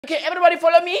Okay, everybody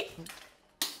follow me.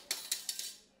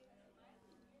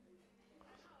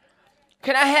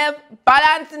 Can I have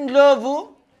balance and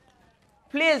love?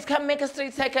 Please come make a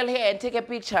straight circle here and take a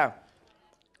picture.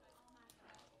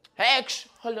 Hey,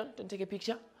 hold on, don't take a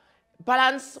picture.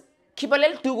 Balance. Keep a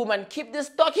little dugu, man. Keep the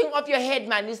stocking off your head,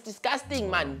 man. It's disgusting,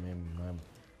 man.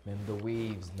 Ma'am, the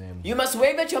waves, ma'am. You must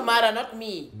wave at your mother, not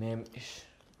me. Ma'am,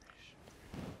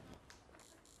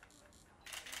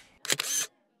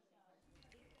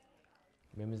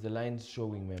 Ma'am, is the line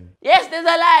showing, ma'am? Yes, there's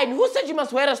a line. Who said you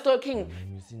must wear a stocking?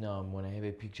 Ma'am, you see now, when I have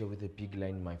a picture with a big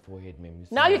line in my forehead, ma'am.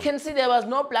 Now you can see there was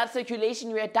no blood circulation.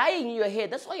 You are dying in your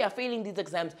head. That's why you're failing these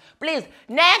exams. Please,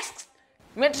 next.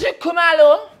 Matric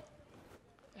Kumalo.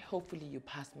 Hopefully you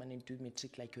pass, man, and do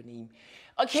matric like your name.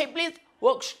 Okay, please.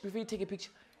 Walk before you take a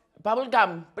picture. Bubble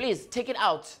gum, please, take it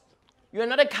out. You're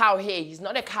not a cow here. He's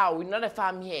not a cow. We're not a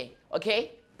farm here.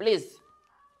 Okay? Please.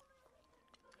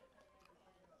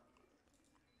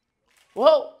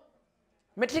 Whoa.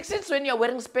 Matrix is when you're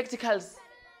wearing spectacles.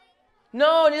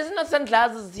 No, this is not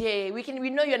sunglasses here. We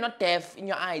know you're not deaf in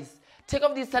your eyes. Take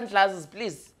off these sunglasses,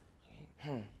 please.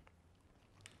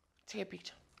 Take a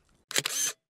picture.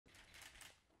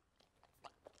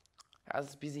 I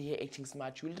was busy here acting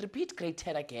smart. You will repeat grade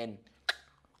 10 again.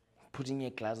 Putting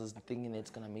your glasses and thinking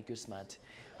it's gonna make you smart.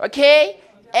 Okay?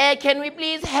 Can we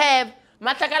please have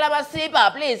Matakala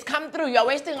Basiba, please come through. You're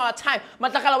wasting our time.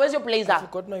 Matakala, where's your blazer? I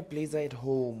forgot my blazer at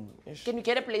home. Can you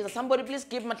get a blazer? Somebody please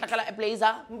give Matakala a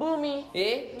blazer. Mbumi.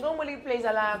 Eh? Normally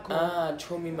blazer like.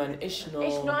 Chomi man, ish no.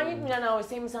 Ish no, I need me now,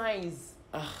 same size.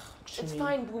 It's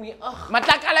fine, Bumi.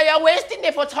 Matakala, you're wasting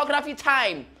the photography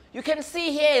time. You can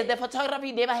see here, the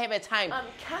photography never have a time.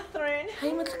 Catherine. Hi,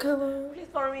 Matakala. Please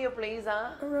borrow me your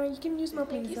blazer. Alright, you can use my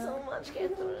blazer. Thank you so much,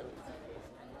 Catherine.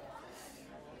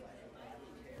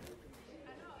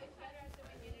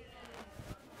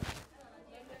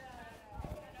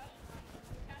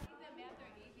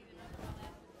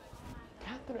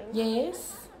 Catherine.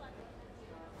 Yes?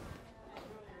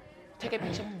 Take a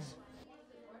picture.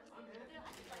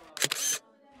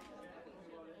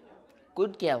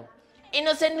 Good girl.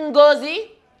 Innocent Ngozi.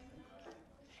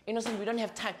 Innocent, we don't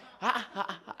have time.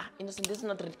 Innocent, this is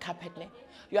not red carpet. Ne?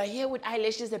 You are here with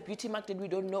eyelashes, a beauty mark that we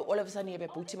don't know. All of a sudden you have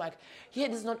a beauty mark. Here,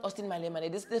 this is not Austin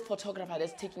Malema. This is the photographer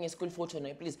that's taking a school photo.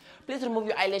 Ne? Please remove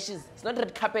your eyelashes. It's not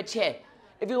red carpet here.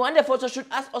 If you want a photo shoot,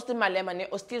 ask Austin Malema ne?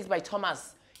 Or Steals by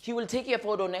Thomas. He will take your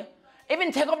photo. Ne?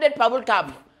 Even take off that bubble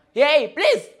gum. Hey,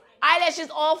 please. Eyelashes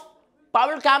off.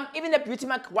 Bubble gum. Even the beauty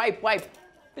mark. Wipe.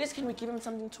 Please, can we give him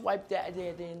something to wipe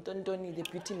the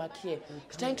beauty mark here?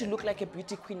 She's trying to look like a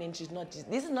beauty queen and she's not.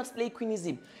 This is not slay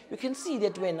queenism. You can see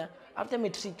that when, after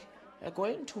matric, we're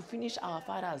going to finish our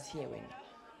fathers here.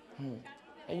 And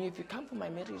if you come for my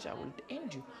marriage, I will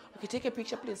end you. Okay, take a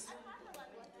picture, please.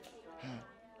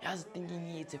 I was thinking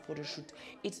it's a photo shoot.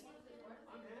 It's...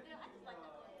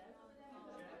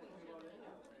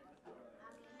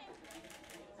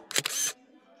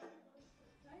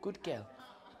 Good girl.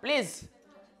 Please.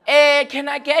 Can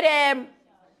I get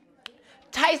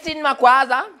Tyson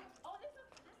Magwaza?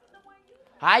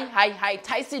 Hi,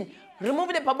 Tyson.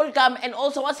 Remove the bubble gum and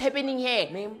also what's happening here?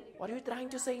 Ma'am, what are you trying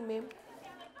to say, ma'am?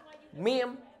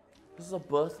 Ma'am, this is a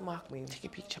birthmark, ma'am. Take a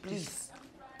picture, please.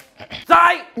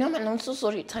 Ty! No, man, I'm so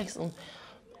sorry, Tyson.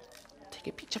 Take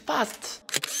a picture fast.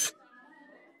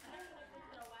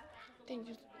 Thank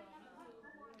you.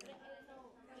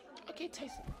 Okay,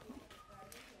 Tyson.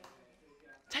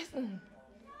 Tyson.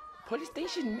 Police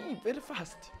station me very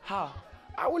fast. How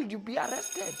will you be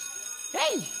arrested?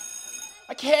 Hey!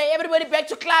 Okay, everybody back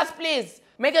to class, please.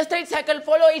 Make a straight circle,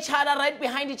 follow each other, right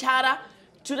behind each other.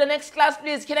 To the next class,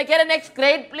 please. Can I get a next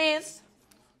grade, please?